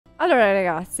Allora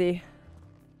ragazzi,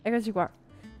 eccoci qua.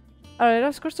 Allora,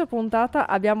 nella scorsa puntata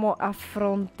abbiamo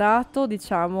affrontato,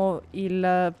 diciamo,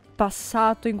 il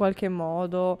passato in qualche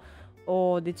modo,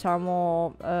 o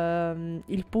diciamo,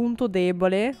 il punto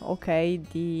debole, ok,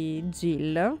 di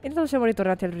Jill. E intanto siamo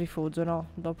ritornati al rifugio, no?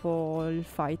 Dopo il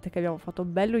fight che abbiamo fatto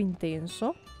bello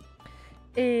intenso.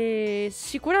 E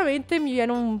sicuramente mi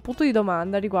viene un punto di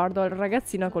domanda riguardo al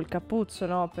ragazzino col cappuccio,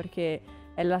 no? Perché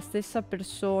è la stessa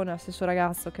persona, stesso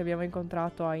ragazzo che abbiamo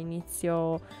incontrato a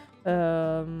inizio,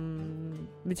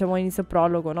 diciamo a inizio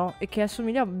prologo, no? E che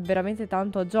assomiglia veramente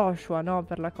tanto a Joshua, no?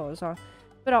 Per la cosa.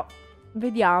 Però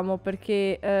vediamo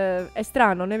perché è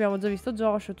strano, noi abbiamo già visto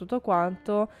Joshua e tutto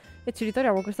quanto e ci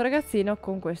ritroviamo questo ragazzino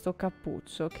con questo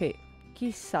cappuccio che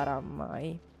chi sarà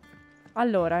mai?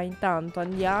 Allora, intanto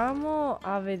andiamo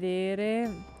a vedere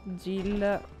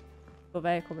Jill.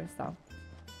 Dov'è? Come sta?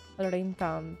 Allora,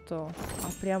 intanto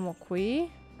apriamo qui.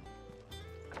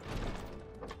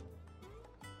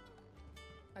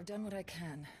 I've done what I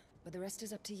can, but the rest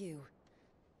is up to you.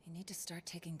 You need to start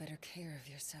taking better care of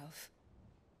yourself.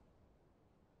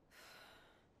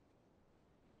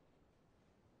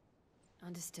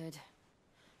 Understood.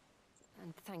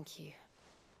 And thank you.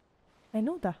 È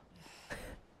nuda.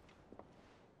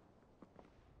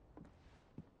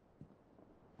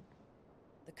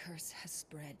 The curse has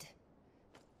spread.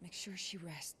 Make sure she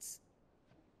rests.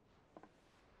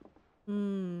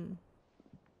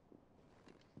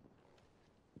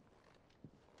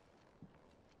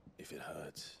 If it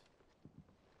hurts,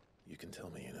 you can tell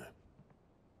me,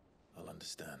 I'll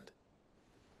understand.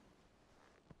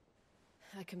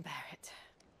 I can bear it.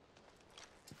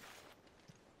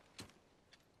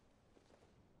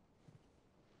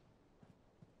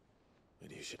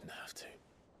 But you shouldn't have to.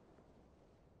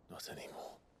 Not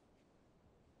anymore.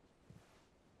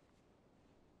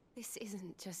 This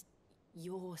isn't just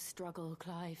your struggle,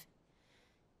 Clive.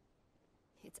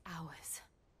 It's ours.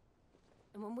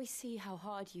 And when we see how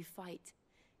hard you fight,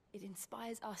 it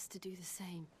inspires us to do the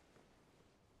same.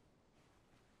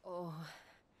 Or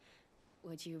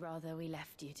would you rather we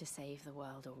left you to save the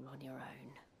world all on your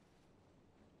own?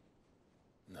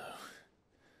 No.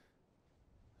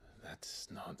 That's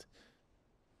not...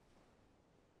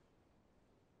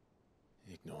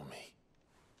 Ignore me.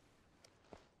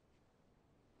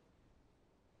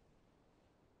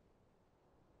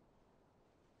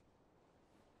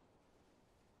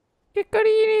 Che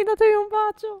carini, datevi un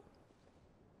bacio.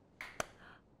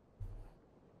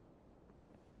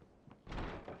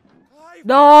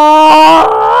 No!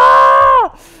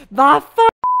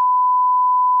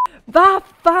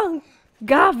 Vaffan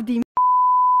gav di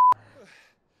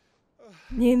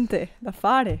Niente da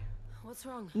fare. What's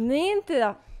wrong? Niente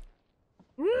da...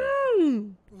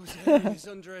 Rosaria is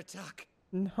under attack.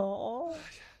 No.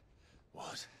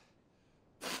 What?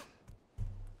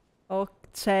 Oh,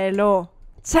 cielo.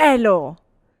 Cielo!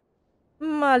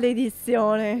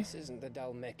 Maledizione. This isn't the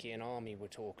Dalmekian army we're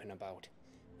talking about.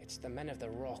 It's the men of the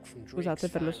rock from Drake's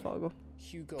Scusate per lo Fang. sfogo.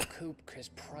 Hugo Kupka's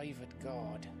private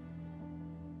guard.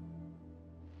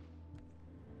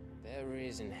 There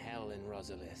is in hell in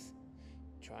Rosalith,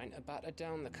 trying to batter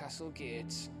down the castle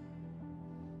gates.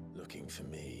 Looking for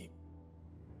me?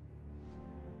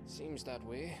 Seems that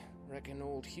way. Reckon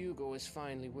old Hugo has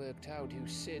finally worked out who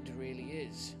Sid really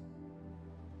is.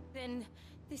 Then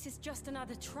this is just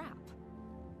another trap.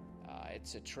 Ah,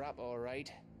 it's a trap, all right.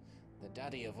 The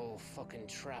daddy of all fucking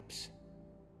traps.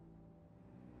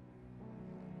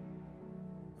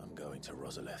 I'm going to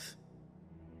Rosalith.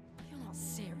 You're not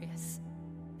serious.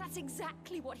 That's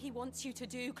exactly what he wants you to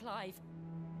do, Clive.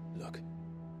 Look,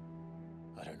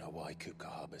 I don't know why Kupka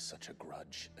harbors such a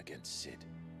grudge against Sid.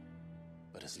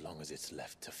 But as long as it's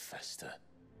left to fester,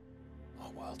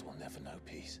 our world will never know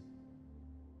peace.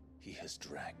 He has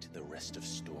dragged the rest of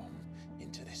Storm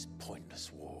into this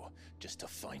pointless war just to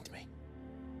find me.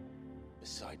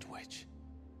 Besides which,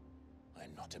 I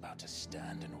am not about to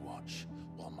stand and watch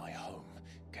while my home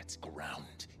gets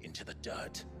ground into the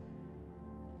dirt.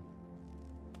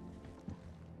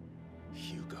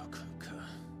 Hugo Kupka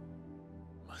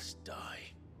must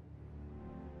die.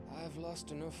 I've lost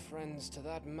enough friends to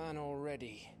that man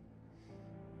already.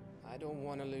 I don't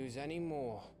want to lose any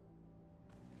more.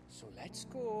 So let's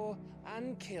go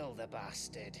and kill the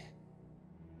bastard.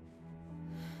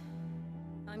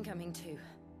 I'm coming too.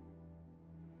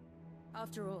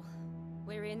 After all,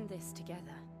 we're in this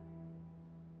together.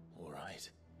 All right.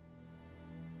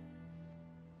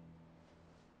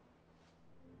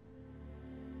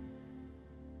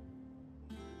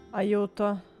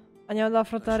 Aiuto. Andiamo ad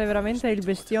affrontare veramente il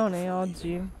bestione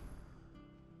oggi.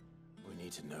 We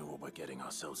need to know what we're getting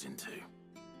ourselves into.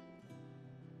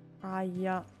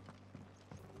 Aia.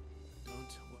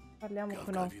 Parliamo Gov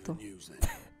con gave you the 8. news then?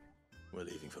 We're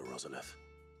leaving for Rosalith,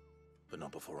 but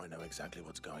not before I know exactly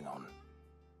what's going on.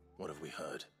 What have we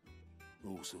heard?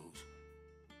 All sorts.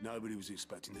 Nobody was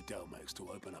expecting the Delmex to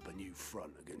open up a new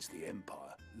front against the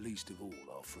Empire, least of all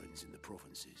our friends in the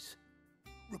provinces.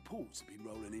 Reports have been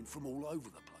rolling in from all over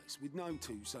the place, with no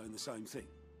two saying the same thing.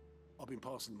 I've been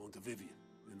passing them on to Vivian,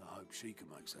 in the hope she can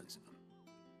make sense of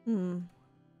them.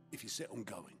 If you're set on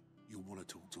going, you'll want to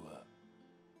talk to her.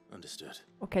 Understood.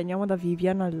 Ok, andiamo da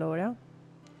Vivian allora.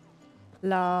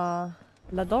 La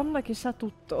donna che sa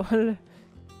tutto.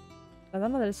 La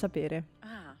donna del sapere.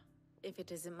 Ah, if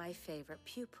it isn't my favorite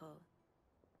pupil.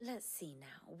 Let's see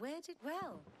now.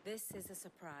 Well, this is a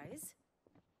surprise.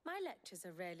 My lectures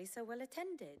are rarely so well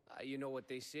attended. You know what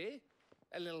they say?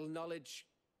 A little knowledge,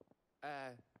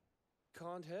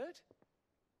 can't hurt?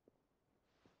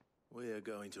 We're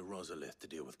going to Rosalith to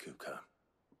deal with Kupka.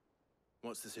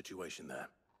 What's the situation there?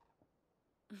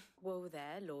 Whoa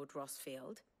there, Lord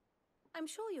Rossfield. I'm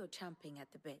sure you're champing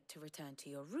at the bit to return to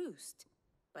your roost.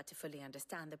 But to fully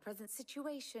understand the present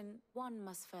situation, one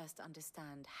must first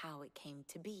understand how it came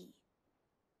to be.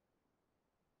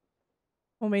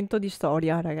 Momento di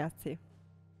storia, ragazzi.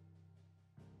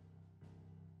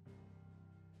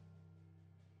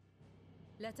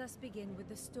 Let us begin with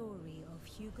the story of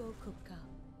Hugo Kupka,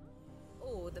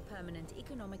 or the permanent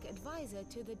economic advisor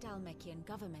to the Dalmekian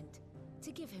government,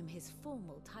 to give him his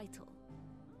formal title.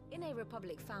 In a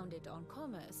republic founded on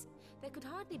commerce, there could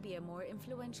hardly be a more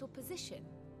influential position.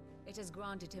 It has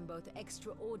granted him both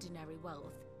extraordinary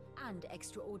wealth and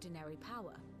extraordinary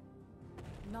power.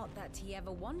 Not that he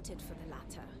ever wanted for the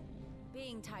latter.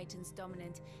 Being Titan's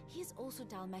dominant, he is also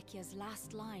Dalmekia's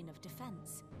last line of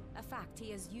defense, a fact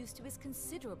he has used to his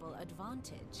considerable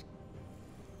advantage.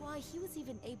 Why, he was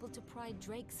even able to pry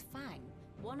Drake's Fang,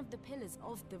 one of the pillars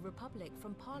of the Republic,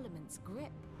 from Parliament's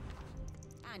grip.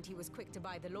 And he was quick to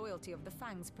buy the loyalty of the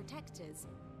Fang's protectors.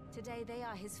 Today they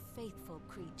are his faithful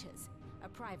creatures, a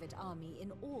private army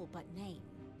in all but name.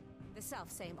 The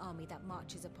self-same army that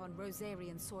marches upon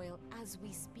Rosarian soil as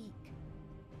we speak.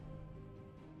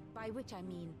 By which I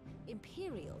mean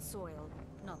Imperial soil,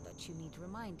 not that you need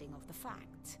reminding of the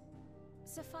fact.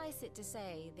 Suffice it to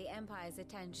say, the Empire's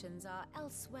attentions are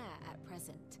elsewhere at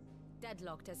present,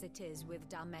 deadlocked as it is with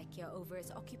Dalmekia over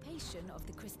its occupation of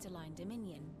the Crystalline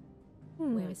Dominion,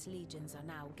 where its legions are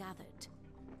now gathered.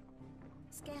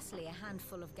 Scarcely a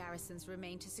handful of garrisons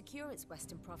remain to secure its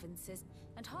western provinces,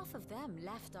 and half of them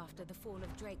left after the fall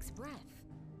of Drake's Breath.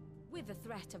 With the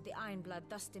threat of the Ironblood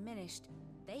thus diminished,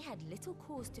 they had little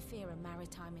cause to fear a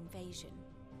maritime invasion.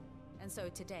 And so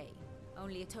today,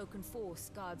 only a token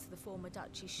force guards the former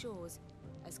duchy's shores,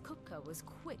 as Kupka was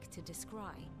quick to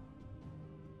descry.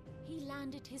 He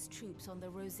landed his troops on the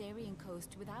Rosarian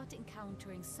coast without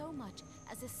encountering so much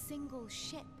as a single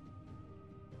ship.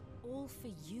 All for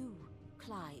you,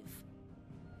 Clive.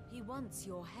 He wants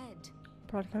your head.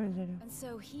 Porca miseria. And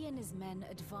so he and his men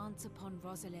advance upon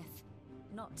Rosalith,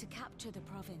 not to capture the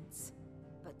province,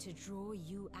 but to draw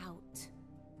you out.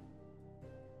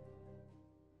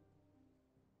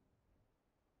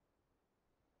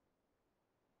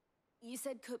 You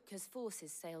said Kupka's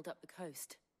forces sailed up the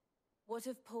coast. What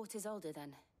of Port Isolde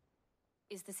then?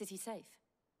 Is the city safe?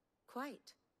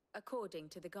 Quite, according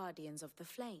to the Guardians of the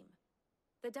Flame.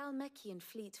 The Dalmekian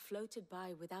fleet floated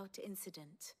by without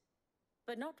incident,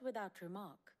 but not without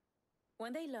remark.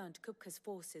 When they learned Kupka's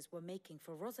forces were making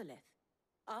for Rosalith,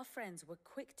 our friends were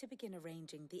quick to begin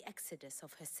arranging the exodus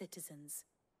of her citizens.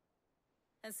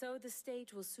 And so the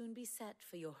stage will soon be set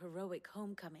for your heroic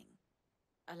homecoming.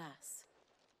 Alas,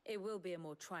 it will be a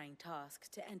more trying task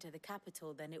to enter the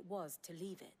capital than it was to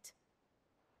leave it.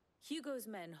 Hugo's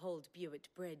men hold Buett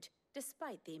Bridge,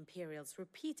 despite the Imperials'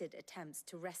 repeated attempts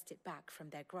to wrest it back from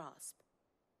their grasp.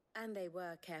 And they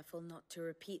were careful not to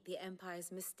repeat the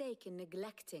Empire's mistake in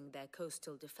neglecting their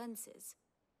coastal defenses.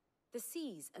 The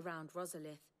seas around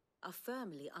Rosalith are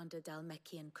firmly under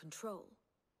Dalmekian control.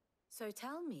 So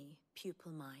tell me,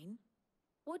 pupil mine,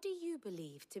 what do you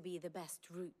believe to be the best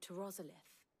route to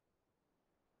Rosalith?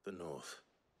 The north.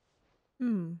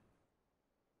 Mm.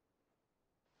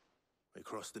 We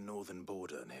cross the northern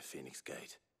border near Phoenix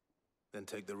Gate. Then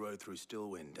take the road through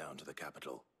Stillwind down to the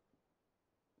capital.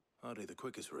 Hardly the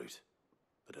quickest route,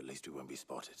 but at least we won't be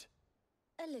spotted.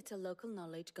 A little local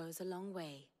knowledge goes a long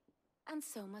way, and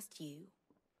so must you.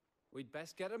 We'd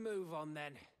best get a move on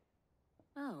then.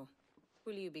 Oh,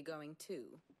 will you be going too?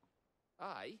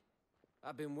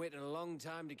 I've been waiting a long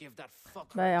time to give that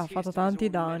fucker Beh, a ha taste fatto of his tanti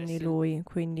own danni medicine. lui,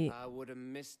 quindi... I would have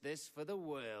missed this for the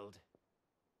world.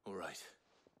 All right.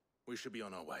 We should be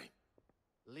on our way.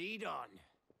 Lead on.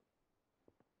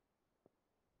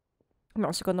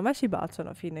 No, secondo me si baciano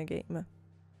a fine game.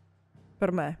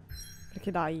 Per me. Perché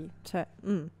dai, cioè...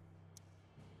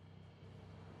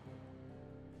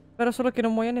 Spero solo che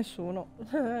non muoia nessuno.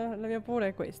 La mia paura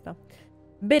è questa.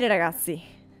 Bene ragazzi.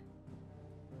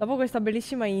 Dopo questa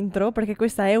bellissima intro, perché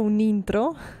questa è un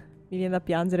intro. Mi viene da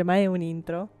piangere, ma è un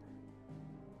intro.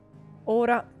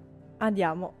 Ora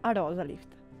andiamo a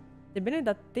Rosalith. Sebbene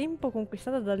da tempo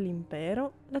conquistata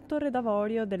dall'impero, la torre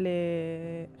d'avorio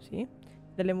delle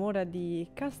mura di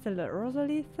Castle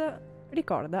Rosalith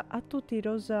ricorda a tutti i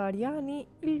rosariani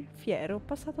il fiero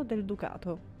passato del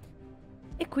Ducato.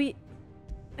 E qui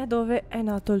è dove è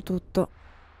nato il tutto.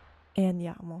 E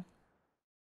andiamo.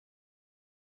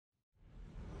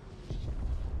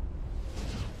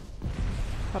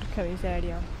 Porca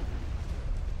miseria.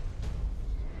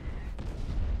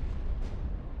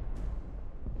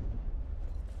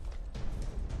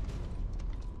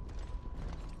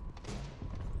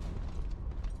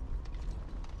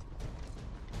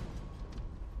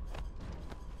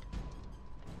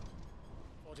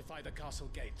 Fortify the castle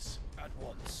gates at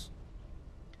once.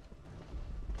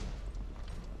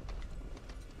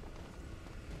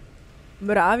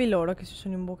 Bravi loro che si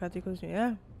sono imbucati così,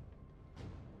 eh.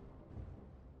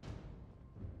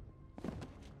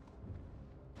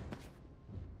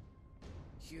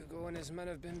 Hugo and his men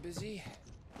have been busy.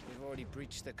 They've already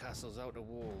breached the castle's outer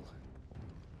wall.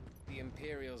 The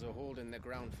Imperials are holding the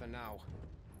ground for now,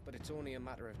 but it's only a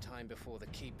matter of time before the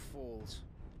keep falls.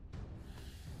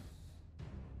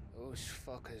 Those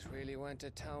fuckers really went to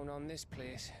town on this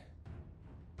place.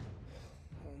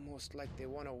 Almost like they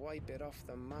want to wipe it off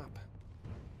the map.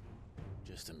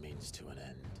 Just a means to an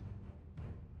end.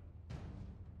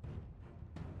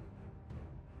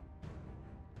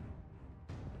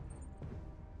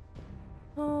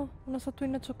 Oh, una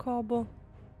statuina Chocobo.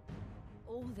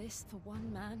 All this for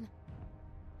one man?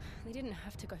 They didn't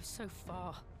have to go so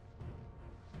far.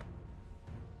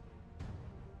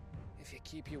 If you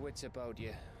keep your wits about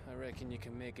you, I reckon you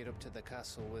can make it up to the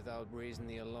castle without raising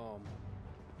the alarm.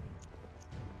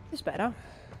 Si spera.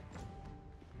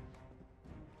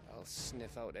 I'll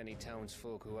sniff out any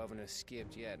townsfolk who haven't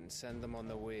escaped yet and send them on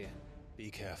their way. Be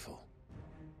careful.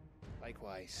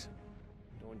 Likewise.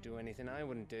 Don't do anything I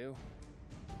wouldn't do.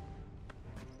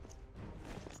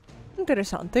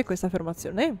 Interessante questa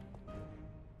affermazione.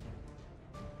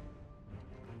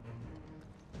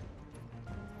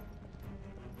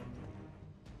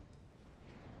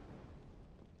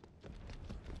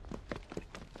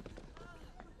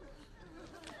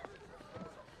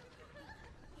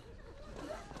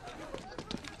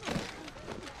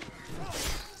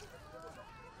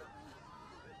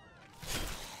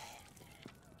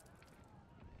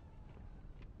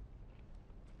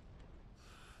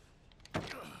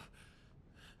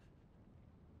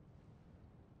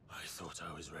 I thought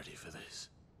I was ready for this,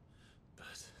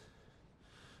 but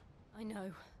I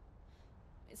know.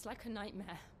 It's like a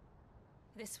nightmare.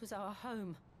 This was our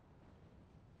home.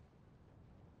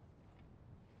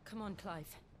 Come on,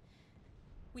 Clive.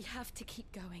 We have to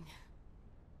keep going.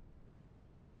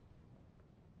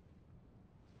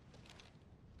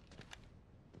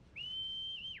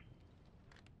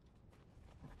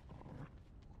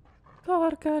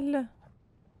 Porcal.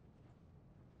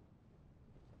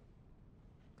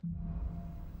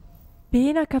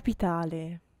 Pena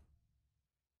capitale.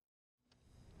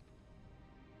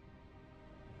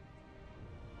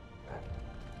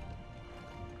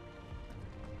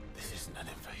 this isn't an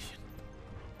invasion.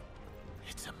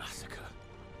 It's a massacre.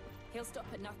 He'll stop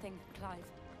at nothing, Clive.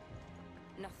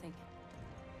 Nothing.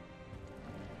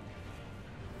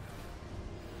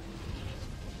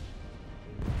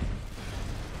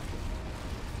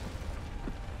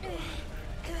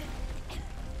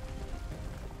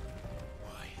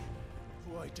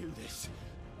 Why do this?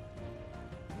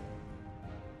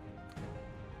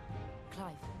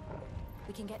 Clive,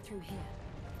 we can get through here.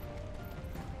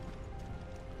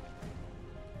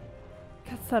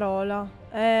 Cazzarola.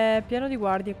 È pieno di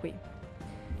guardie qui.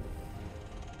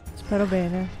 Spero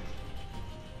bene.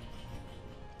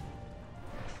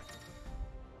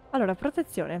 Allora,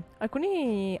 protezione.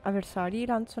 Alcuni avversari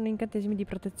lanciano incantesimi di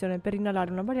protezione per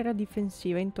inalare una barriera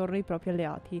difensiva intorno ai propri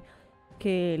alleati,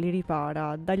 che li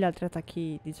ripara dagli altri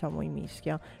attacchi, diciamo, in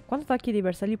mischia. Quando attacchi dei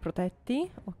bersagli protetti,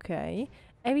 ok,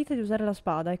 evita di usare la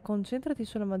spada e concentrati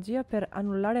sulla magia per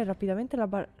annullare rapidamente la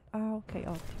barriera. Ah, ok,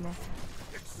 ottimo.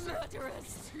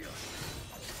 Murderers!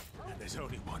 And there's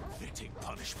only one fitting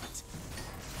punishment.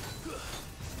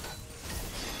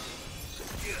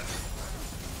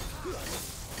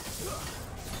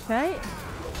 Ok.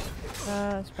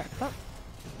 Aspetta.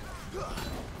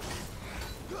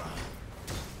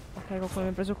 Ok, qualcuno mi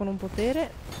ha preso con un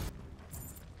potere.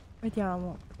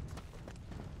 Vediamo.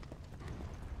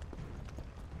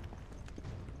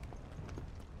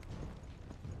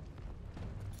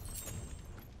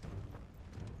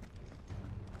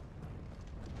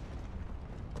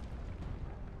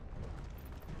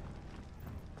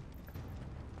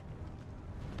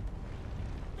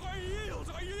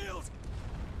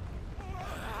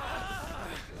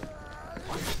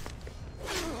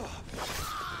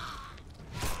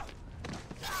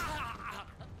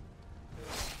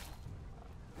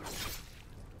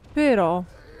 Però,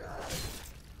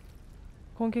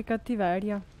 con che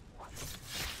cattiveria.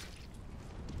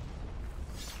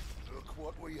 Look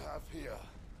what we have here.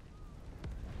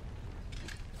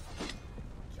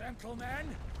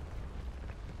 Gentlemen,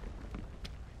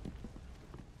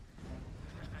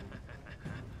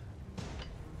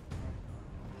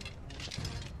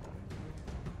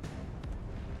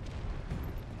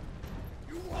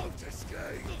 You won't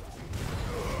escape.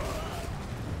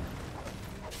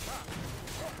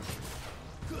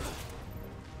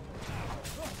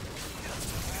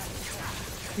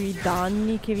 I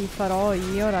danni che vi farò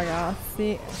io,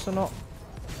 ragazzi, sono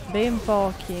ben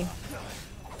pochi.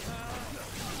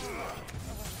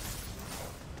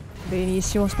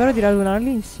 Benissimo, spero di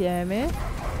radunarli insieme.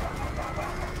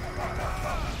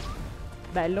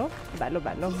 Bello, bello,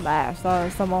 bello. Beh,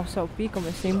 sta mossa OP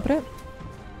come sempre.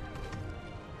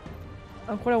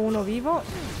 Ancora uno vivo.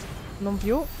 Non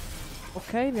più.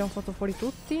 Ok, abbiamo fatto fuori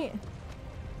tutti.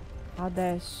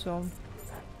 Adesso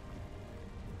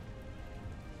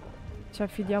ci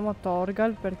affidiamo a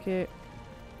Torgal perché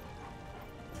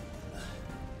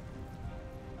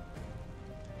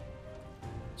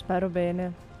spero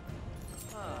bene.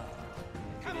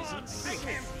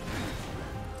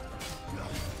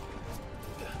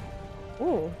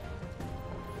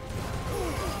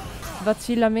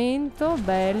 Vacillamento,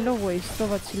 bello questo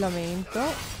vacillamento.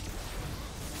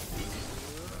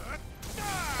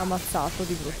 Ammazzato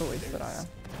di brutto questo,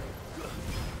 raga.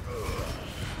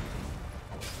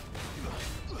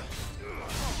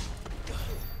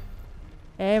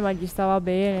 Ma gli stava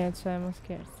bene, cioè, ma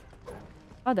scherzi.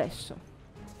 Adesso.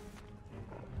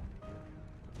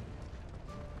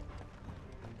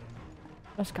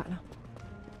 La scala.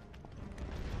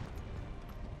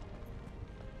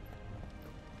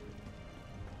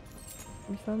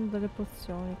 Mi stanno delle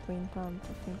pozioni qui intanto,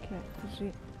 finché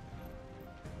così.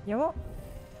 Andiamo.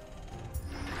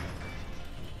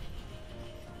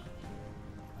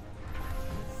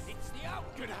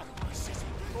 get out of my city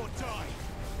or die.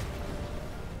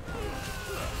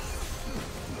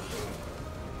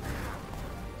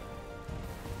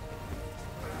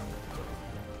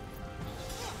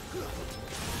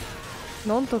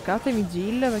 Non toccatemi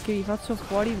Jill perché vi faccio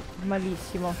fuori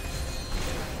malissimo.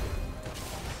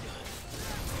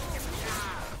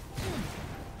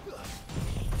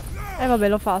 Vabbè,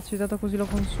 lo faccio, intanto così lo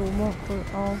consumo.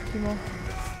 Ottimo.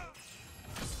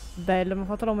 Bello, mi ha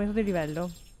fatto l'aumento di livello.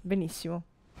 Benissimo.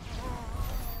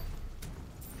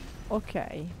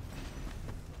 Ok.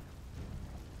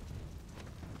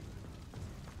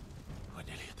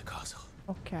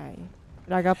 Ok.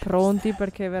 Raga, pronti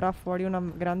perché verrà fuori una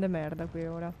grande merda qui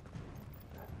ora.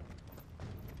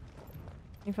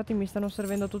 Infatti mi stanno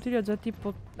servendo tutti gli oggetti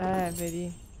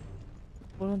vedi.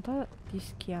 Volontà di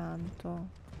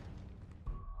schianto.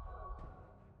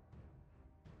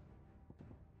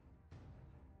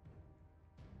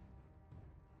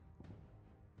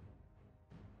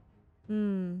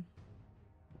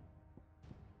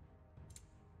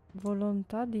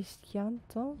 Volontà di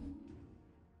schianto?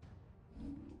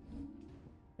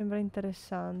 Sembra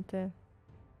interessante.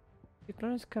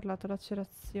 Ciclone scarlato,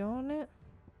 lacerazione.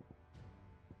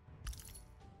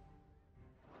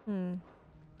 Non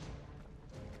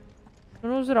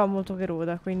userò molto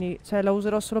Geruda, quindi... Cioè, la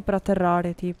userò solo per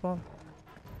atterrare, tipo.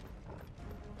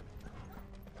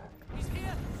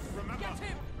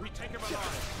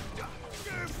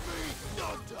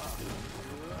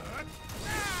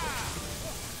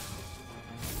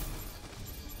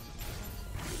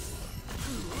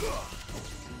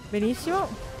 Benissimo.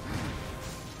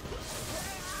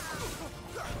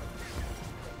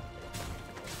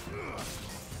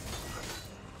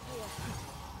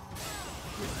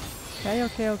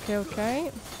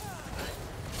 Ok.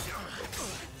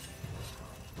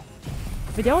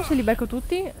 Vediamo se li becco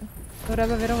tutti.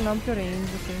 Dovrebbe avere un ampio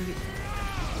range, quindi...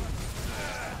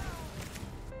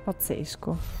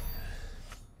 Pazzesco.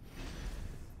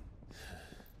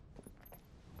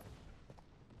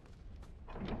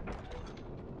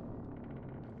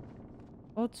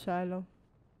 Oh cielo.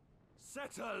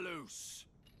 Set her loose.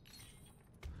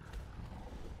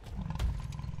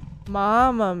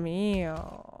 Mamma mia.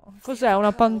 Cos'è,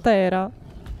 una pantera?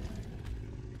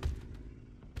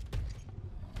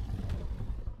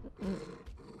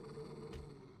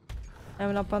 È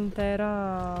una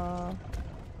pantera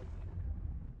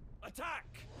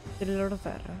Attack! delle loro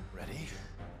terre. Ready?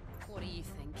 What do you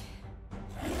think?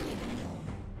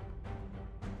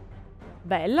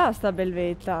 Bella sta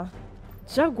belvetta.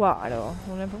 Giaguaro.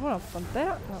 Non è proprio una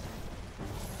pantera? No.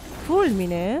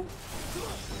 Fulmine?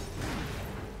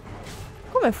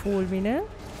 Come fulmine?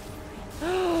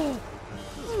 Mm.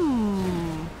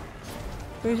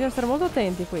 Quindi bisogna stare molto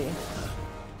attenti qui.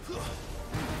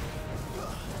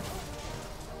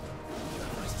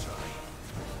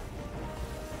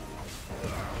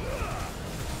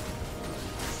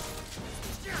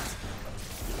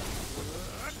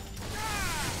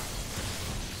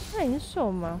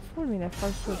 Insomma, fulmine fa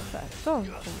il suo effetto.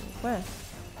 Comunque.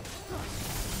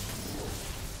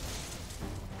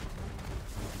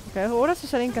 Ok, ora si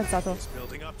sarà incazzato. It's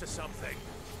building up to something.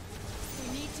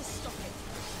 We need to stop it.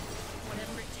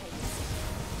 Whatever it takes.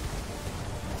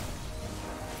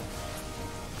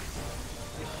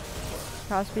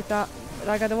 Caspita,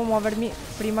 raga, devo muovermi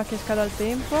prima che scada il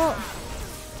tempo.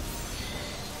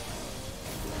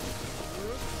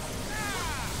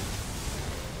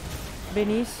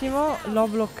 Benissimo, l'ho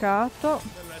bloccato.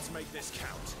 Then let's make this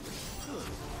count.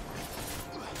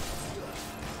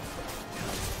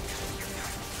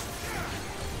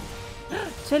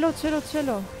 Cielo, cielo,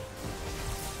 cielo.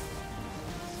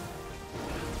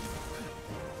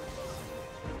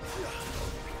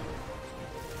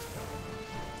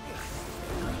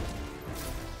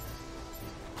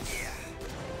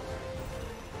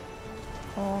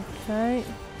 Ok.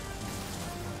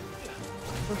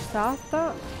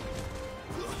 Spostata.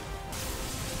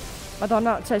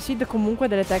 Madonna, cioè Sid comunque ha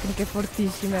delle tecniche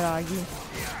fortissime, raghi.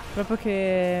 Proprio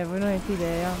che voi non avete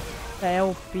idea. Cioè è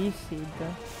OP Sid.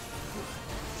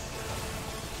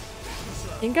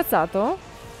 Incazzato?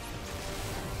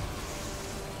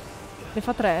 Ne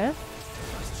fa 3?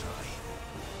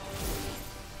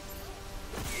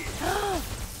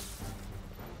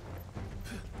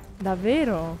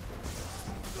 Davvero?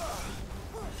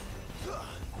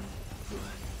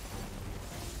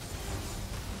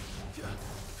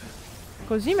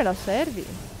 Così me la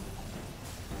servi?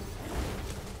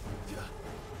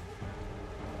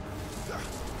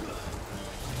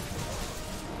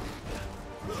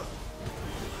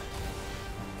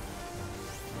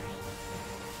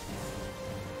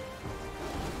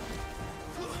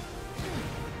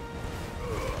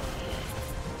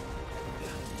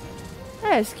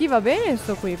 Schiva bene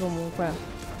sto qui comunque.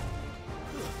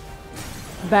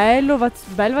 Bello,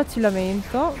 bel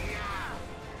vacillamento.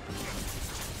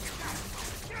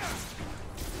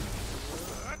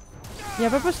 Mi ha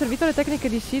proprio servito le tecniche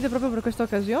di Sid proprio per questa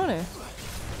occasione.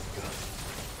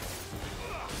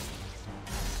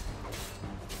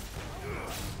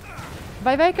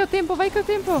 Vai, vai che ho tempo, vai che ho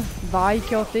tempo. Vai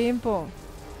che ho tempo.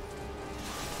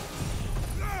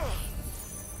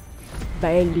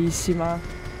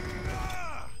 Bellissima.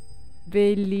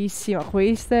 Bellissima,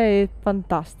 questa è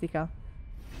fantastica.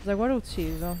 Giaguaro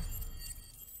ucciso.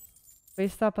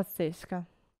 Questa è pazzesca.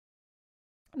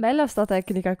 Bella sta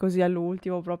tecnica così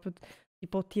all'ultimo, proprio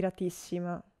tipo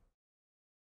tiratissima.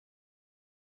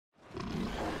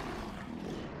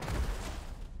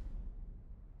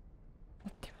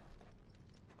 Ottimo.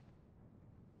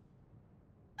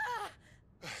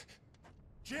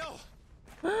 Jill!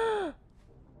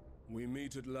 We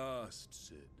meet at last,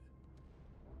 Sid.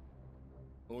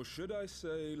 Or should I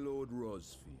say Lord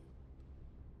Rosfield?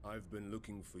 I've been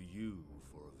looking for you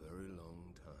for a very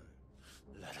long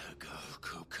time. Let her go,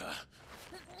 Kuka.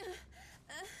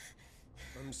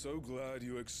 I'm so glad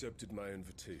you accepted my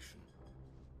invitation.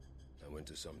 I went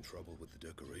to some trouble with the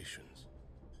decorations.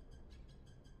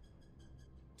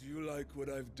 Do you like what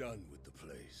I've done with the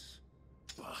place?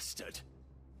 Bastard.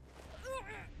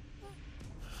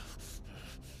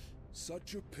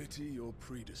 Such a pity your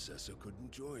predecessor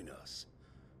couldn't join us.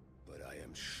 But I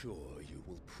am sure you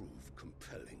will prove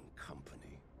compelling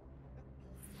company.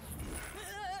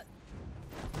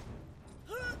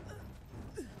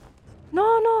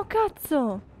 No, no,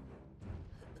 cazzo!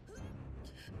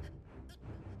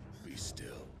 Be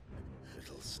still,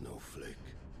 little snowflake.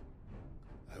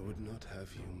 I would not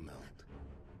have you melt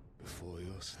before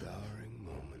your starring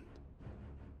moment.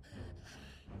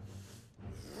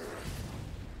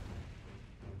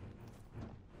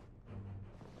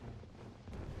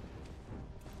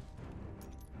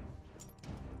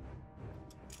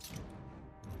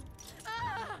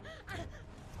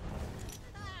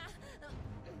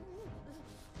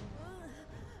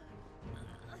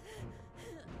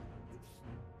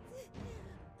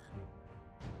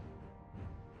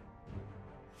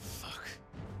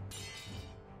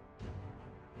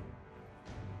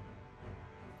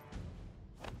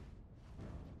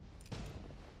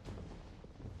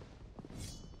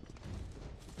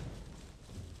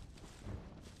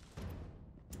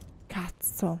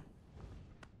 Cazzo.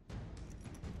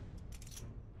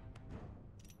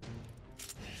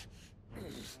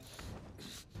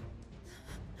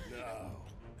 Now,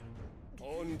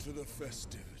 on to the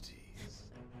festivities.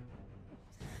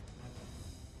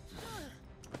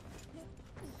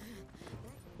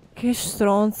 Che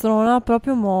stronzo, non ha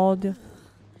proprio modo.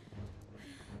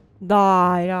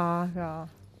 Dai,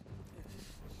 raga.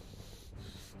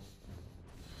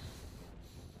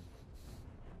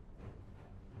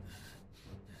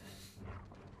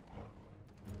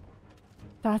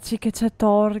 Taci che c'è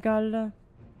Torgal.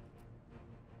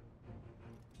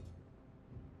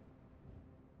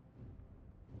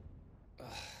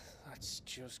 That's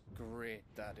just great,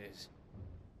 that is.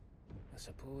 I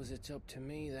suppose it's up to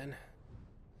me then.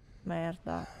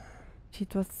 Merda.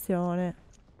 Situazione.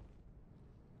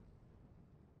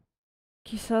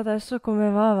 Chissà adesso come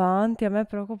va avanti. A me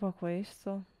preoccupa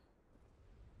questo.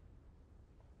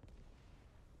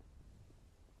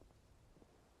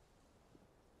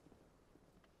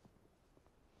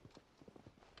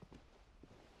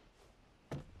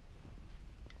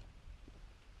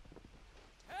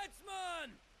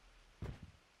 Headsman!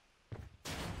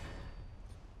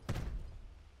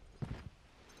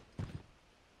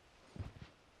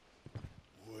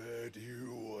 Where do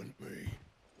you want me?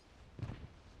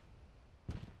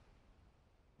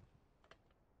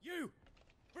 You!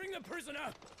 Bring the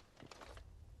prisoner!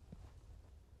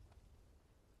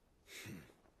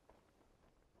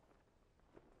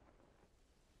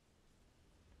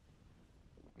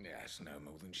 Yes, no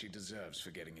more than she deserves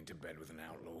for getting into bed with an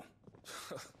outlaw.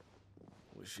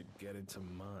 We should get into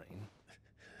mine.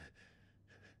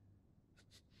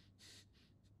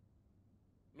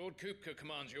 Lord Kupka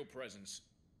commands your presence.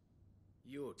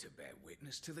 You're to bear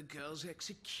witness to the girl's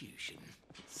execution.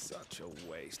 Such a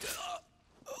waste.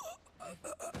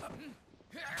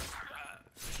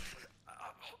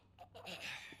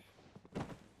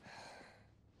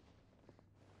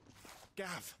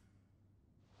 Gav!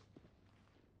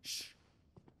 Shh!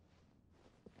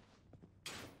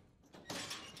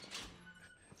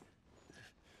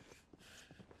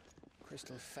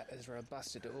 Crystal fetters are a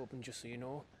bastard to open, just so you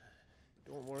know.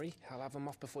 Don't worry, I'll have them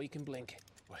off before you can blink.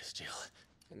 Where's Jill?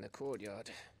 In the courtyard.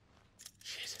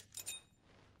 Shit.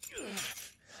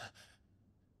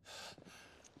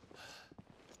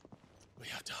 We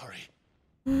have to hurry.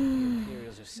 The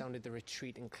Imperials have sounded the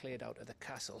retreat and cleared out of the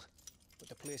castle, but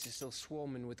the place is still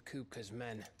swarming with Kupka's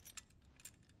men.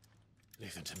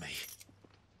 Leave them to me.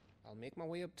 I'll make my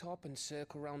way up top and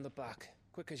circle round the back.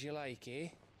 Quick as you like, eh?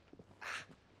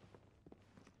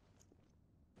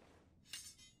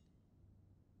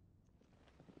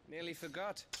 Nearly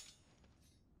forgot.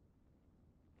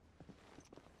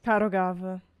 Caro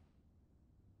Gav.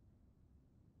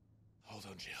 Hold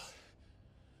on, Jill.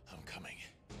 I'm coming.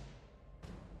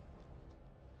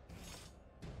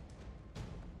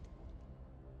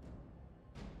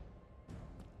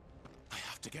 I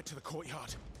have to get to the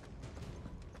courtyard.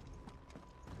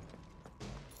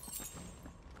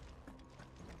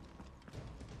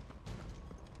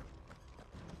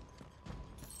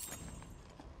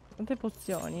 Tante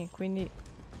pozioni, quindi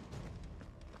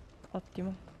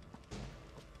ottimo.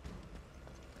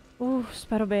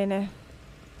 Spero bene.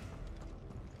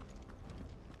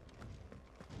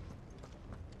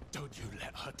 Don't you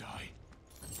let her die.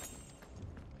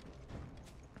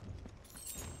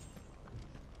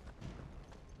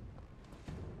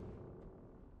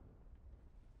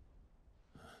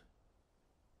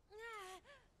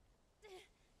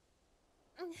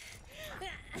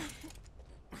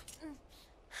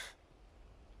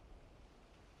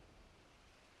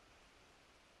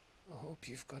 I hope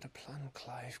you've got a plan,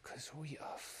 Clive, because we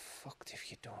are fucked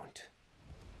if you don't.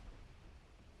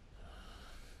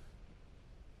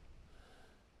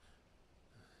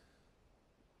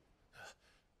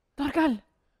 Torgal!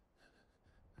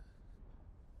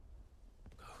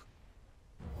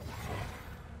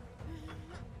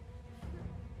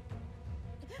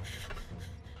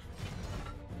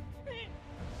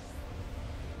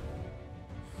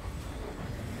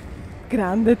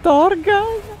 Grande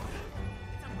Torgal!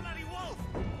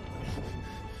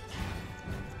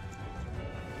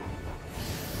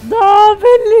 No,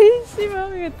 bellissima!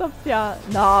 Che tappia...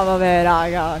 No, vabbè,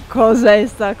 raga. Cos'è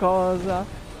sta cosa?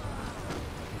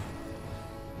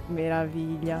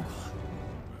 Meraviglia.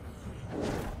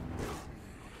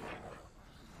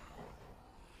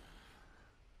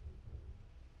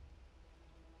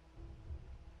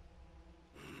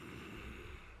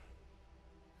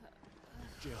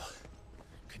 Jill,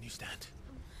 can you stand?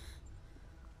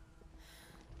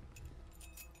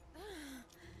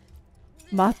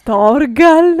 Ma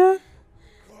Torgal?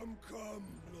 Come,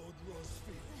 Lord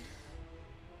Rosfield.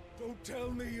 Don't tell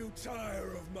me you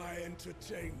tire of my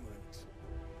entertainment.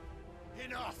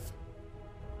 Enough!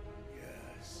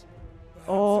 Yes.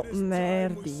 Oh, Perhaps it is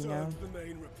time we merdina. served the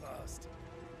main repast.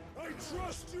 I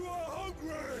trust you are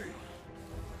hungry!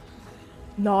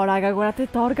 No, raga, guardate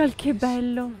Torgal, che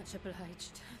bello. Much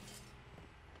obliged.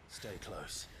 Stay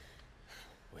close.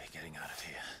 We're getting out of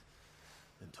here.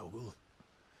 And Toggle?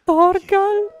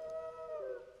 Torgal.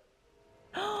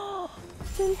 Oh,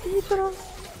 sentitelo.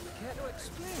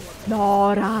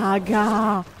 No,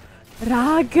 raga.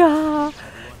 Raga.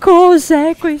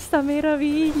 Cos'è questa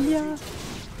meraviglia?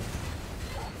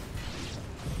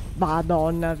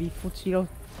 Madonna, vi fucilo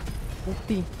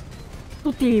tutti.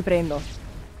 Tutti li prendo.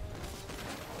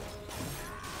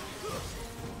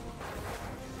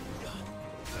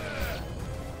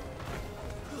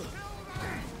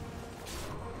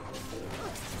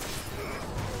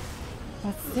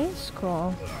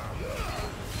 Pazzesco.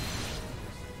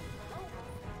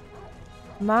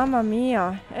 Mamma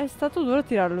mia, è stato duro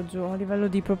tirarlo giù a livello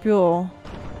di proprio...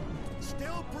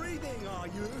 Still breathing, are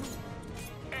you?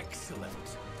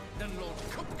 Excellent. Then Lord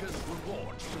Kupka's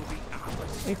reward shall be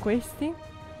ours. E questi? I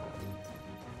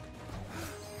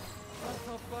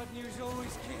thought bad news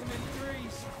always came in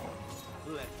threes.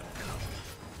 Let them come.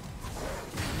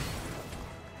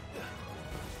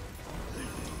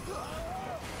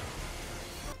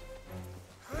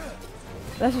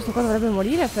 Adesso sto qua dovrebbe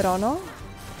morire però, no?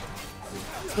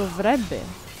 Dovrebbe.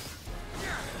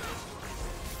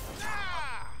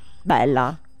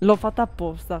 Bella. L'ho fatta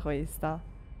apposta questa.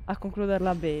 A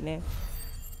concluderla bene.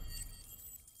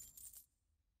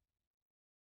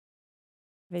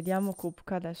 Vediamo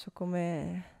Kupka adesso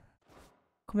come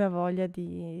ha voglia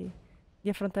di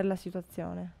affrontare la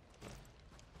situazione.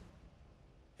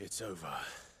 It's over.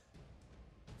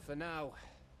 For now.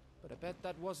 But I bet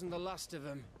that wasn't the last of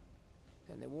them.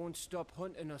 And they won't stop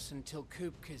hunting us until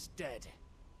Kupka's dead.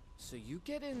 So you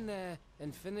get in there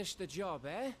and finish the job,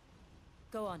 eh?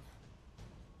 Go on.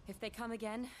 If they come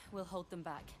again, we'll hold them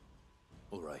back.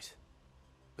 All right.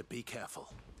 But be careful.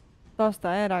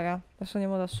 Tosta, raga. Adesso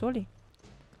andiamo da soli.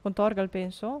 Con Torgal,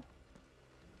 penso.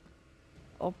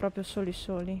 O proprio soli.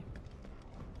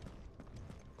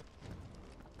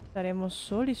 Saremo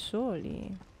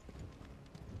soli.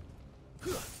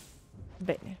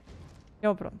 Bene.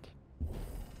 Siamo pronti.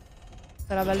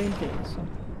 Sarà bello intenso.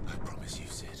 I promise you,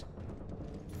 Sid.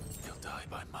 He'll die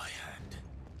by my hand.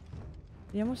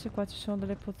 Vediamo se qua ci sono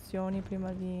delle pozioni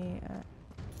prima di...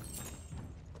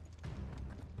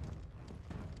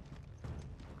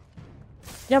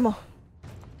 Andiamo!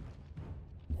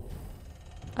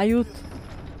 Aiuto!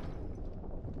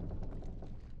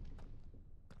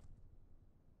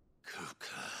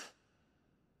 Kupka.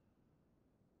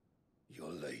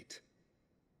 You're late.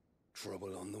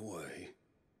 Trouble on the way.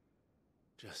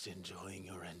 Just enjoying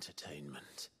your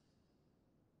entertainment.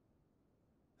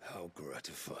 How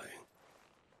gratifying.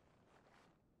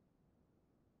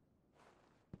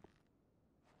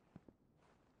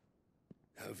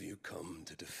 Have you come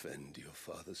to defend your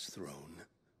father's throne,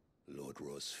 Lord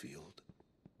Rosfield?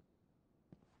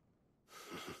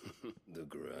 The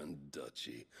Grand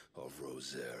Duchy of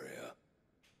Rosaria.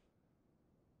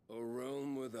 A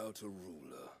realm without a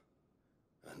ruler,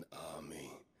 an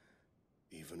army,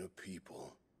 even a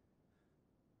people.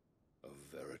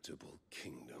 A veritable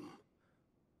kingdom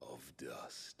of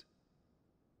dust.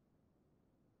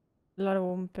 La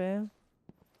rompe.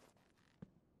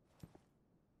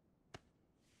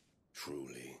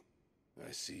 Truly,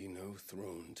 I see no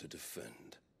throne to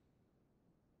defend.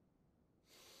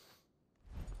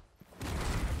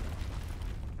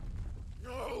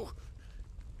 No!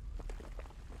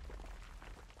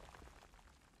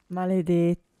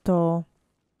 Maledetto.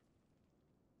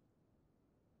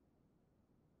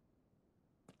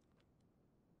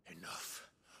 Enough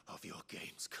of your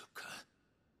games, Kupka.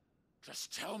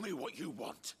 Just tell me what you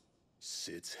want.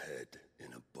 Sid's head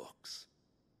in a box.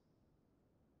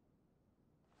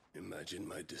 Imagine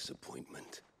my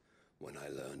disappointment when I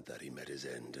learned that he met his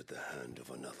end at the hand of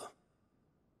another.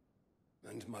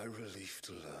 And my relief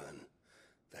to learn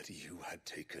that you had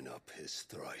taken up his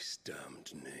thrice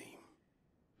damned name.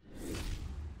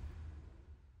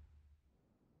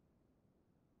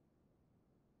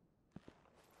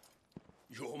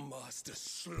 Your master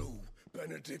slew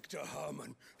Benedicta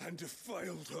Harmon and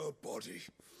defiled her body.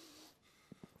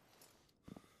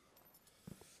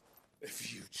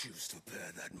 If you choose to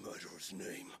bear that murderer's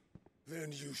name,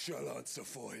 then you shall answer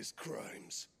for his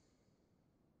crimes.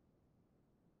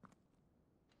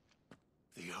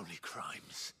 The only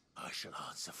crimes I shall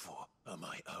answer for are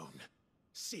my own.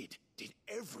 Sid did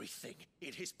everything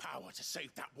in his power to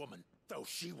save that woman, though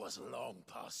she was long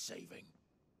past saving.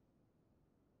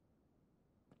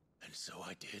 And so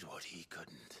I did what he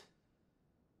couldn't.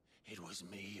 It was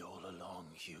me all along,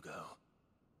 Hugo.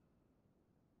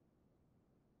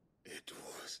 It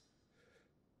was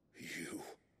you.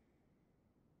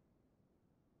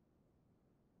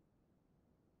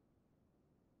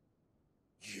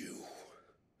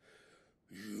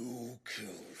 You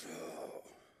killed her.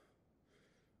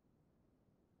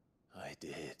 I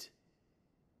did.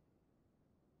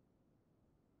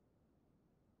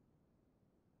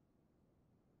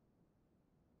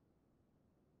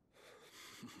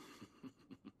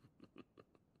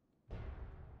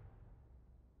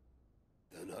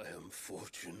 Then I am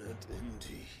fortunate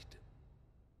indeed.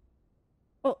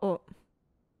 Oh.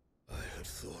 I had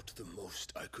thought the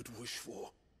most I could wish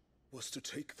for was to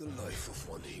take the life of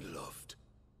one he loved,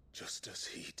 just as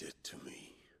he did to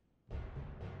me.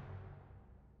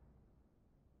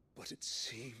 But it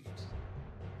seems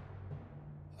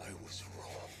I was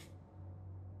wrong.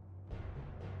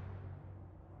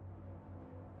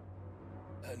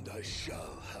 And I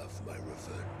shall have my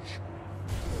revenge.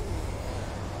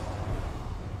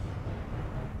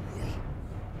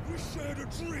 We shared a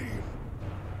dream.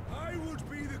 I would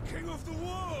be the king of the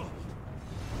world.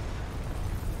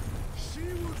 She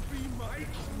would be my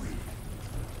queen.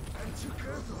 And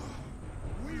together,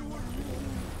 we would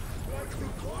rule like the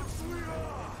gods we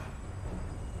are.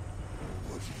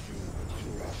 But you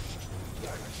crushed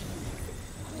that dream,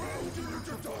 ground it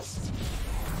into dust.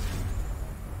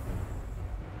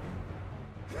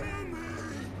 Hear me,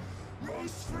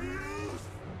 Rosaria!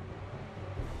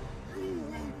 You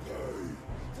will pay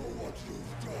for what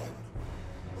you've done.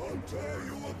 I'll tear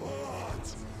you apart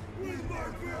with my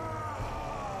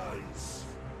hands!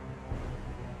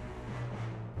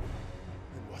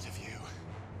 And what of you?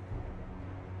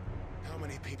 How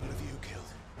many people have you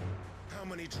killed? How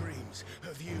many dreams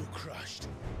have you crushed?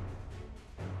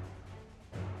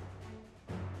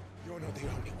 You're not the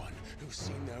only one who's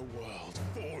seen their world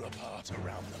fall apart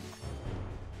around them.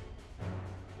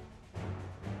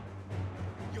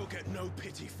 You'll get no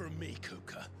pity from me,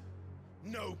 Kupka.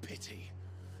 No pity.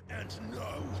 And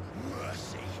no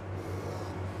mercy.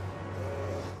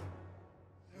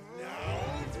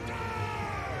 Now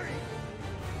die!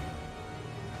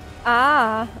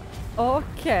 Ah,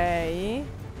 ok.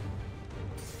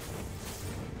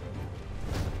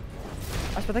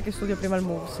 Aspetta che studio prima il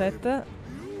moveset.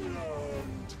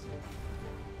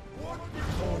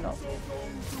 Uno.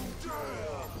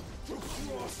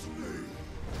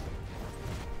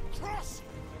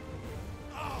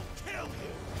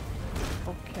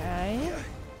 Ok.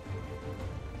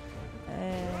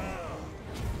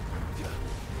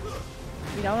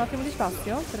 Mi dà un attimo di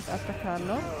spazio per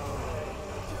attaccarlo.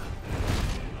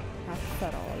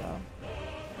 Cazzarola.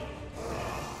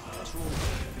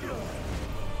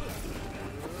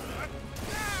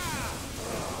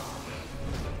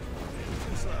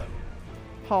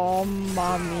 Oh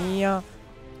mamma mia.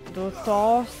 Dove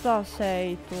tosta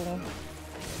sei tu?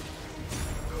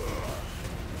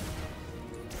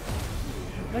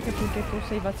 Guarda che finché tu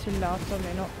sei vacillato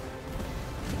almeno.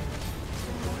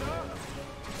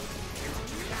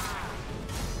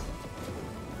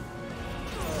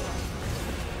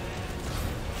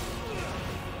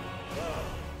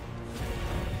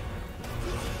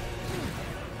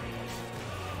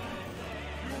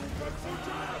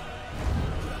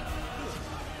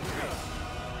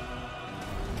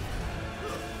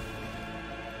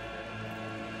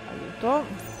 Aiuto.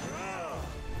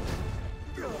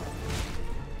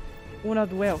 1,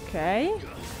 2, ok.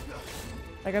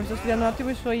 Raga, mi sto studiando un attimo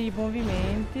i suoi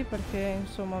movimenti perché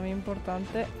insomma mi è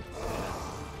importante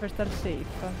per star safe.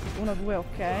 1, 2,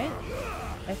 ok. E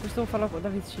questo devo farlo da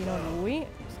vicino a lui.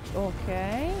 Ok.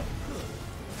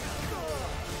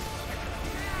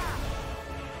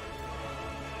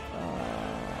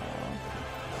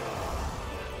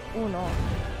 1,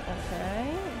 ok.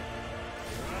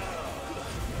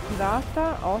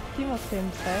 Schivata, ottimo,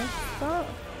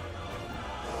 tempesta.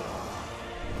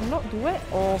 1, 2,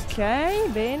 ok,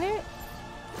 bene.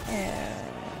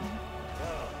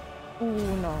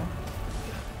 1,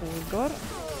 Fulgor.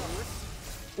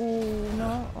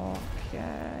 1, ok.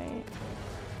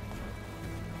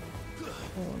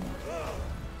 1.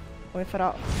 Poi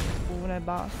farà 1 e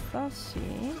basta,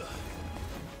 sì.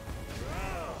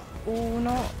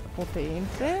 1,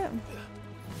 potente.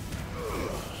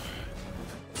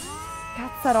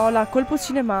 Cazzarola, colpo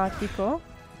cinematico.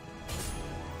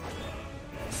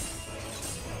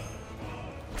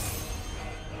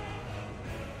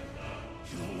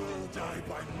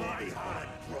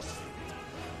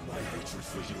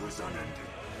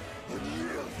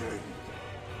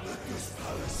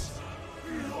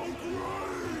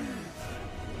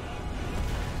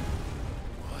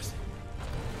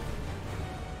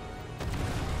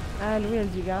 Lui è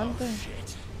il gigante.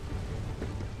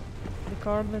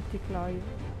 Ricordati, Clive.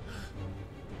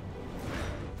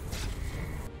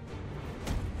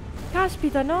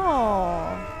 Caspita,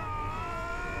 no!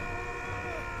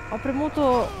 Ho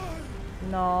premuto...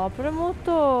 No, ho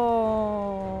premuto...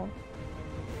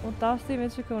 un tasto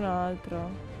invece che un altro.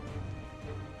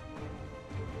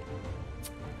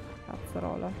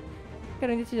 Cazzarola. Che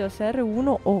ero indeciso se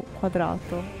R1 o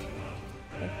quadrato.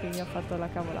 E quindi ho fatto la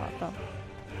cavolata.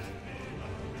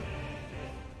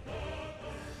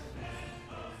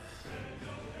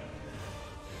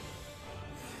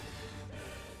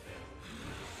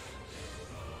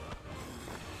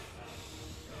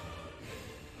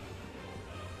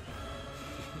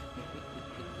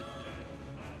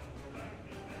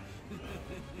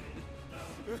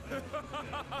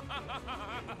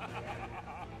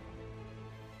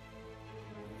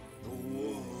 The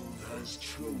world has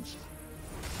chosen.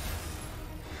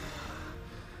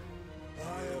 I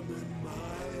am in my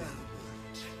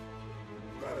element.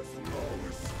 There's no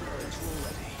escape.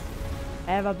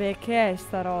 Vabbè, che è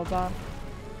sta roba?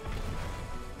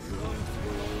 The earth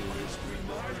will always be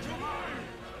my domain.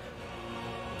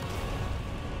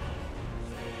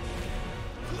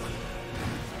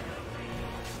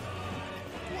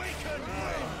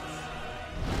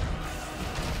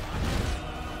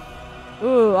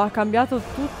 Ha cambiato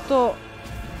tutto.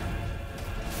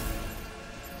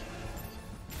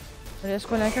 Non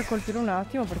riesco neanche a colpire un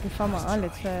attimo perché fa male,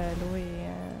 cioè lui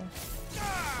è...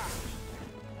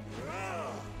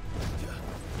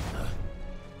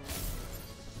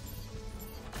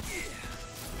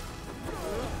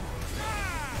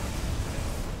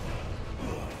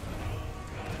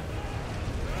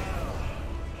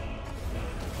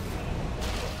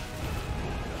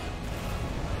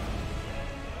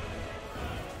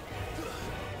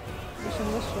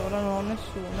 Sono da sola, non ho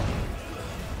nessuno.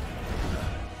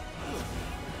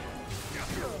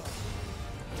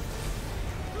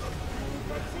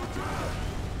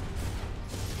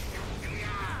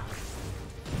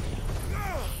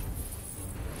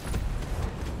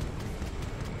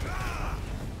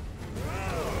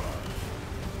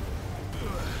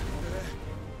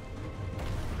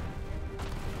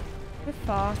 Che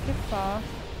fa? Che fa?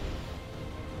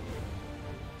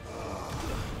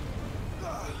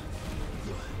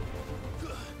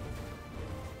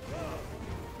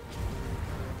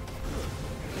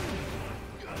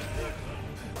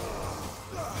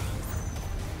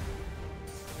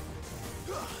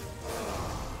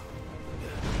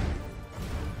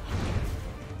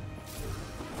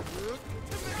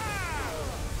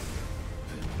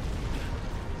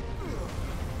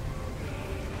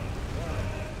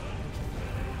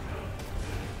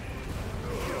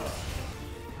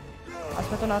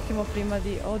 Aspetta un attimo prima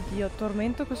di... Oddio,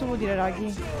 tormento cosa vuol dire,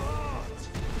 raghi?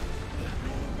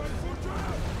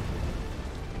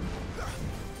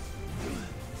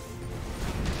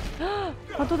 Ah,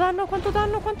 quanto danno, quanto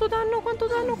danno, quanto danno, quanto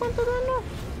danno, quanto danno?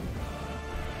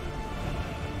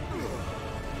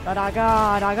 Ma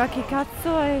raga, che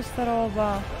cazzo è sta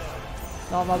roba?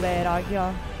 No, vabbè,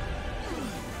 raga,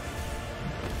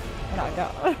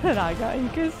 in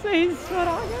che senso,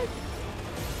 raga?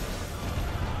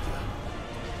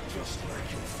 Just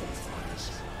like your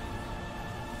forefathers.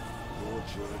 Your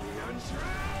journey ends.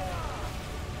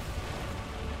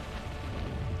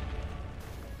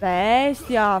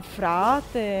 Bestia,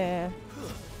 frate.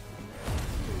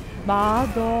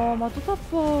 Vado, ma tutto a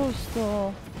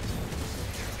posto.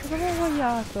 Cosa avevo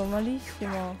sbagliato?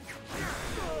 Malissimo.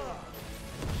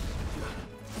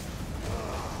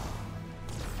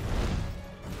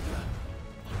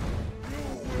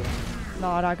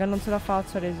 No, raga, non ce la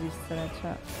faccio a resistere,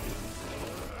 cioè.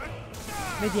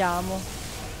 Vediamo.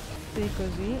 Sì,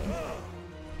 così.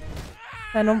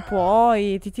 Non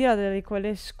puoi, ti tira delle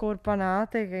quelle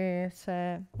scorpanate che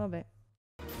c'è. Vabbè.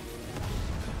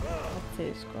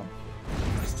 Pazzesco.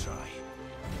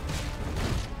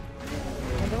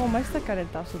 Non devo mai staccare il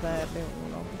tasto da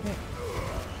R1, perché...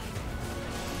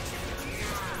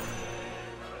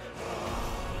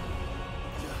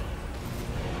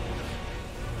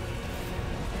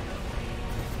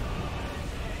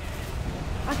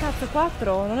 Ah cazzo,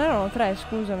 4? Non erano 3,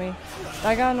 scusami.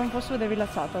 Raga, non posso vedervi la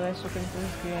chat adesso che mi sto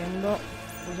scrivendo.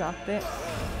 Scusate.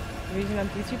 Avviso in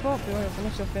anticipo, prima che qualcuno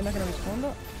si offenda che non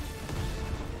rispondo.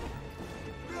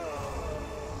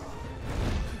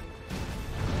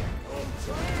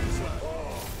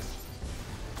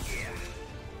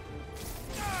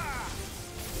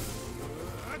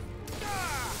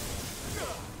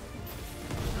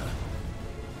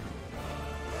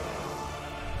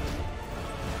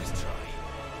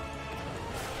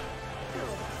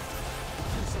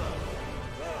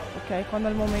 Ok, quando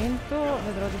è il momento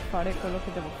vedrò di fare quello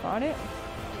che devo fare.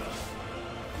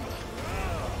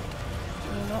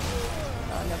 Uno.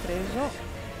 Ah, mi ha preso.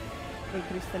 Dei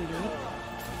cristallini.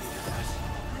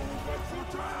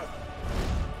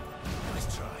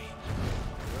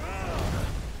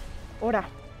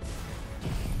 Ora.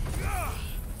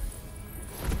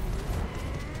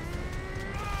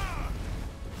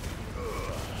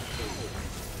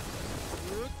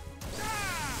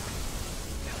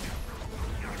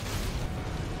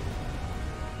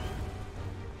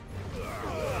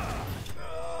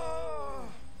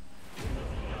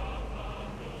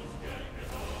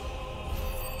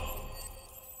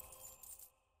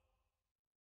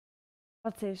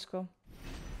 Pazzesco.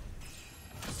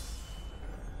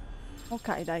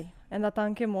 Ok, dai, è andata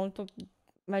anche molto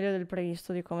meglio del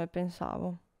previsto di come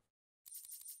pensavo.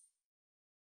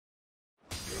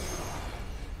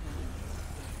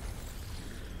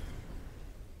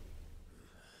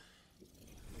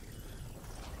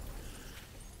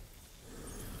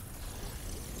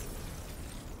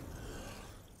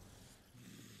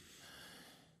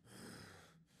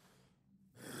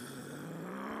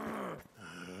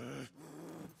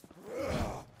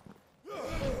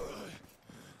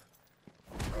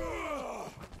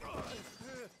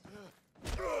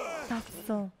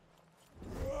 Cazzo.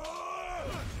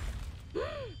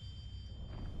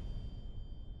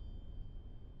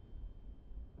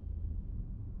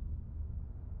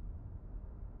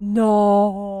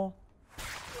 No.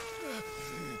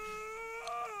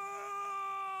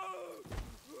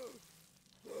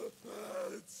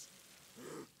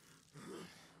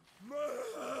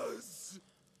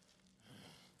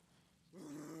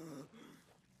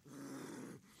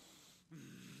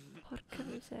 Porca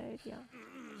miseria.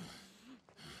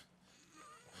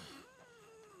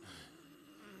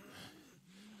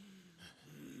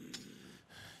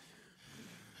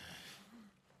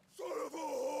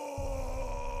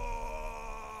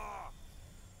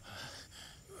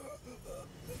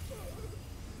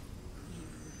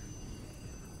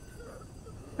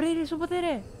 Prendi il suo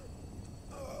potere.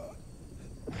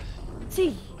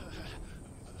 Sì.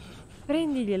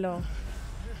 Prendiglielo.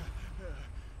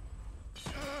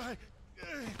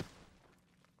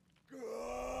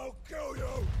 I'll kill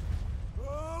you!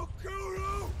 I'll kill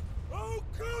you! I'll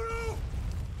kill you!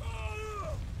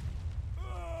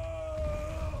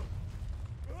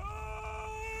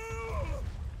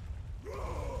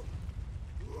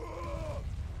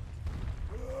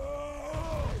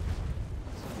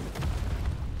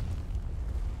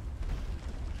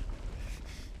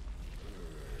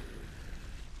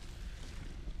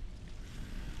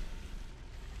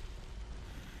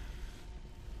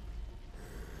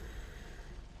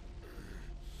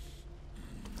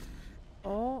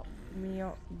 Oh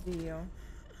mio Dio.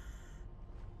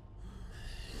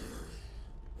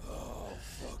 I'll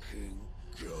fucking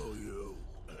kill you.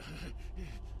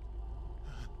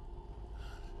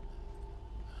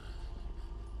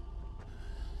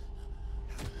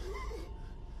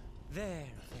 There.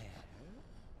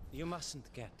 You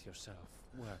mustn't get yourself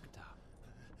worked up.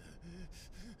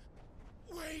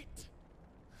 Wait!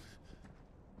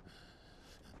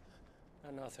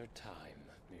 Another time,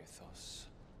 Mythos.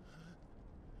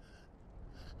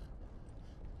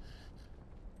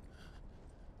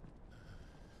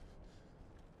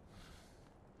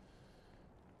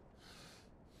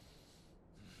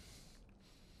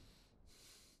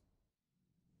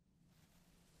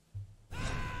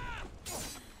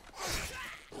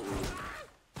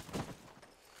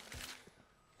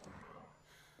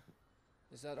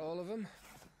 Is that all of them?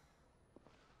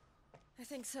 I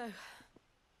think so.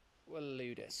 Well,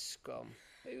 load of scum.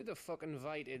 Who the fuck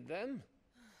invited them?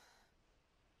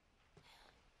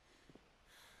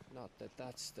 Not that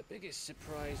that's the biggest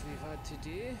surprise we've had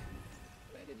today.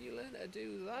 Where did you learn to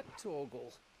do that,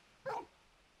 Torgal?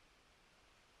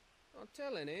 Not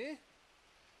telling, eh?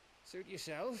 Suit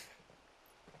yourself.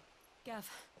 Gav,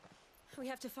 we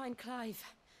have to find Clive.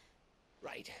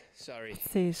 Right, sorry.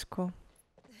 Pazzesco.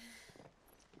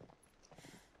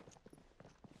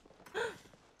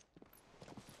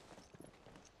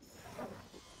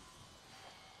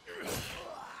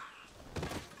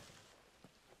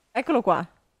 Eccolo qua.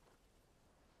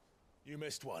 You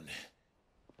missed one.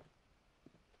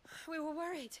 We were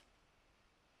worried.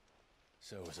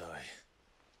 So was I.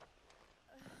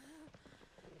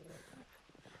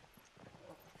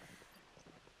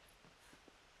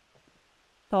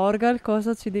 Torgal,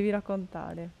 cosa ci devi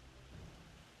raccontare?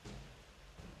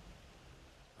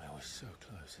 I was so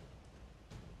close.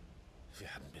 If it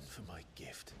hadn't been for my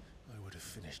gift, I would have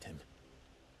finished him.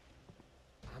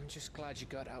 I'm just glad you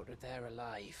got out of there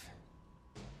alive.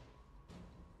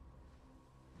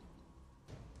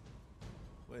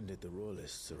 When did the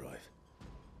Royalists arrive?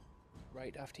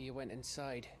 Right after you went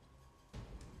inside.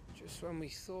 Just when we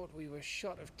thought we were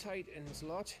shot of Titans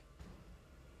lot.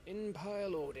 In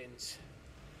pile Odins.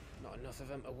 Not enough of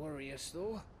them to worry us,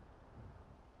 though.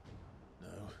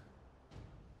 No.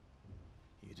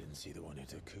 You didn't see the one who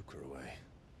took Kukra away.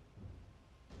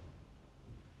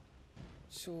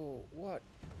 So, what?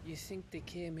 You think they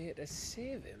came here to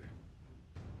save him?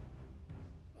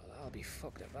 Well, I'll be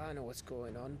fucked if I know what's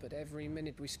going on, but every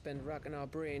minute we spend racking our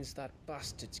brains, that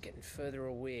bastard's getting further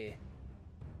away.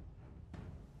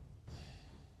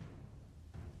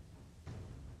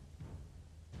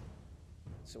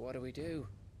 So what do we do?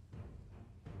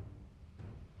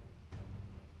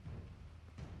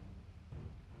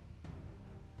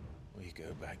 We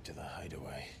go back to the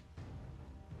hideaway.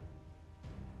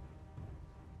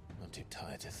 I'm too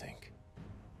tired to think.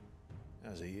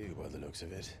 As are you, by the looks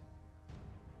of it.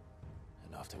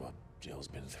 And after what Jill's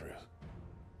been through.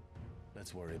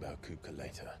 Let's worry about Kupka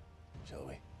later, shall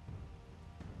we?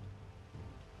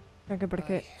 Anche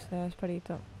perché se è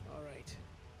sparito. All right.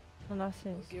 Non ha Well,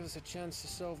 senso. give us a chance to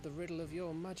solve the riddle of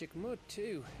your magic mud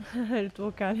too. Il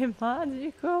tuo cane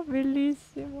magico,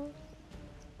 bellissimo.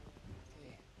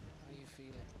 Hey, how you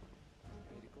feeling?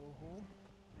 Ready to go home?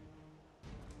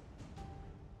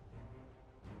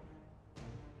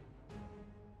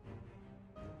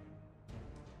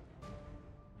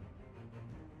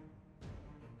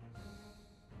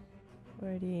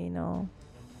 Poverino.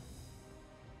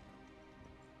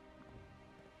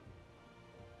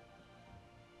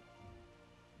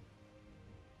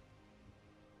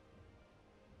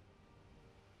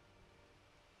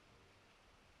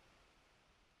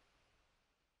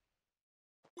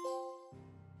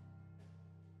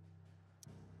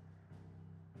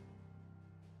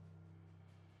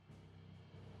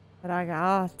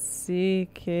 Ragazzi,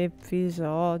 che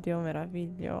episodio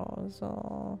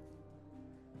meraviglioso.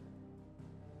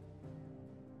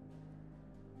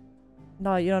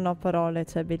 No, io non ho parole,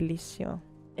 cioè, è bellissimo.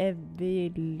 È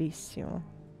bellissimo.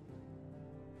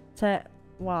 Cioè,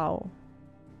 wow.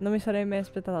 Non mi sarei mai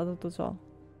aspettata tutto ciò.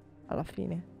 Alla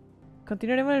fine.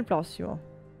 Continueremo nel prossimo.